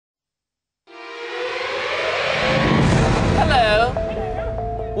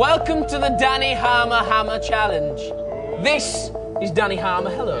Welcome to the Dani Harmer Hammer Challenge. This is Dani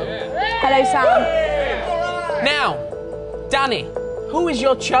Harmer. Hello. Hello, Sam. Now, Dani, who is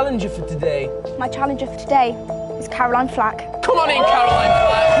your challenger for today? My challenger for today is Caroline Flack. Come on in, Caroline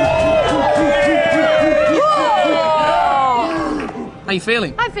Flack. How are you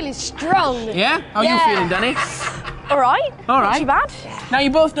feeling? I'm feeling strong. Yeah? How are you feeling, Dani? All right. All right. Not too bad. Now,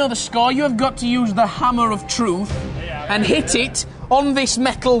 you both know the score. You have got to use the hammer of truth and hit it on this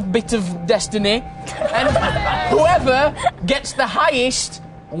metal bit of destiny. And whoever gets the highest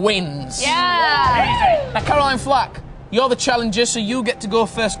wins. Yeah. Now, Caroline Flack, you're the challenger, so you get to go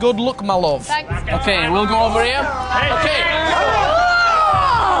first. Good luck, my love. Thanks. Okay, we'll go over here. Okay.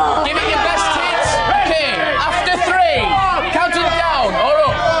 Give it your best hit. Okay, after 3. Count it down. Or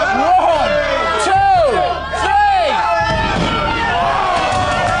up. 1, 2, 3.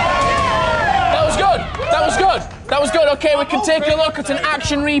 That was good. That was good. That was good. Okay, we can take a look at an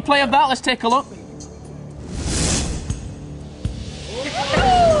action replay of that. Let's take a look.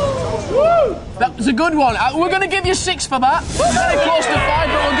 That was a good one. We're going to give you 6 for that. Very close to 5,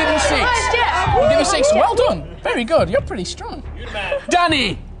 but we'll give you 6. We'll give you 6. Well done. Very good. You're pretty strong.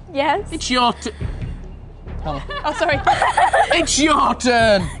 Dani, Yes. it's your Oh, sorry. It's your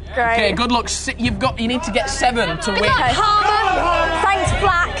turn. Great. Okay, good luck. You need to get 7 to win. Thanks,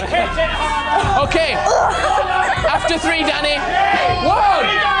 Flack. Okay. After 3, Dani. 1,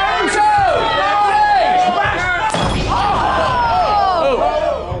 2,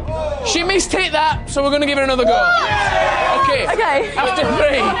 3. She missed hit that, so we're going to give her another go. Okay. Okay. After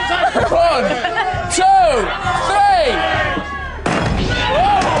 3. 1, 2, 3.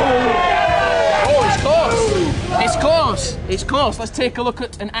 Oh, it's close. It's close. It's close. Let's take a look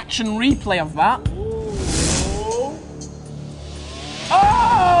at an action replay of that.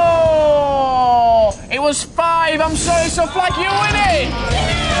 Oh! It was 5. I'm sorry, so Flack, you win it.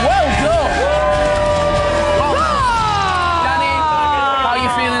 Well done. Well done. Dani, how are you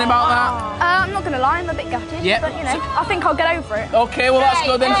feeling about that? I'm not going to lie, I'm a bit gutted. Yeah. But, you know, I think I'll get over it. Okay, well, that's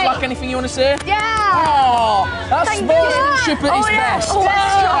good then. Flack, anything you want to say? Yeah. Oh, that's Thank sportsmanship you. at its Oh, yeah. best. Oh,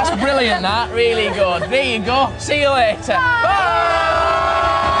 wow. That's brilliant, that. Really good. There you go. See you later. Bye.